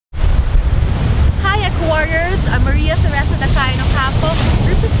Theresa Ocampo,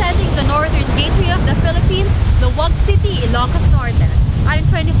 representing the northern gateway of the Philippines, LAOAG City, Ilocos Norte. I'm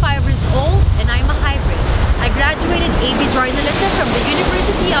 25 years old and I'm a hybrid. I graduated AB Journalism from the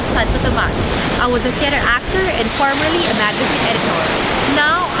University of Santo Tomas. I was a theater actor and formerly a magazine editor.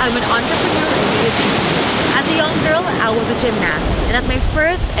 Now, I'm an entrepreneur in music. As a young girl, I was a gymnast, and at my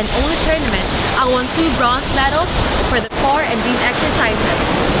first and only tournament, I won 2 bronze medals for the core and beam exercises.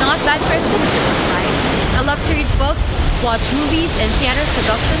 Not bad for a 6-year-old, right? I love to read books, watch movies and theater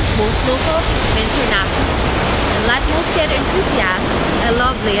productions, both local and international. And like most theater enthusiasts, I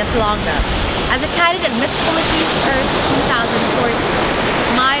love Lea's Longa. As a candidate at Miss Philippines Earth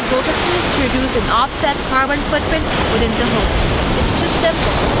 2014, my advocacy is to reduce an offset carbon footprint within the home. It's just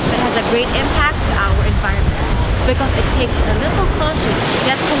simple, but has a great impact to our environment because it takes a little conscious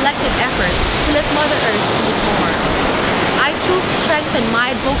yet collective effort to lift Mother Earth even more. I chose to strengthen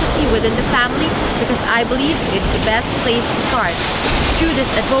my advocacy within the family because I believe it's the best place to start. Through this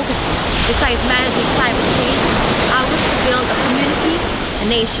advocacy, besides managing climate change, I wish to build a community, a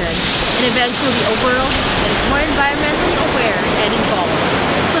nation, and eventually a world that is more environmentally aware and involved.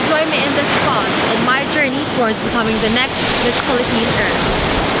 So join me in this cause and my journey towards becoming the next Miss Philippines Earth.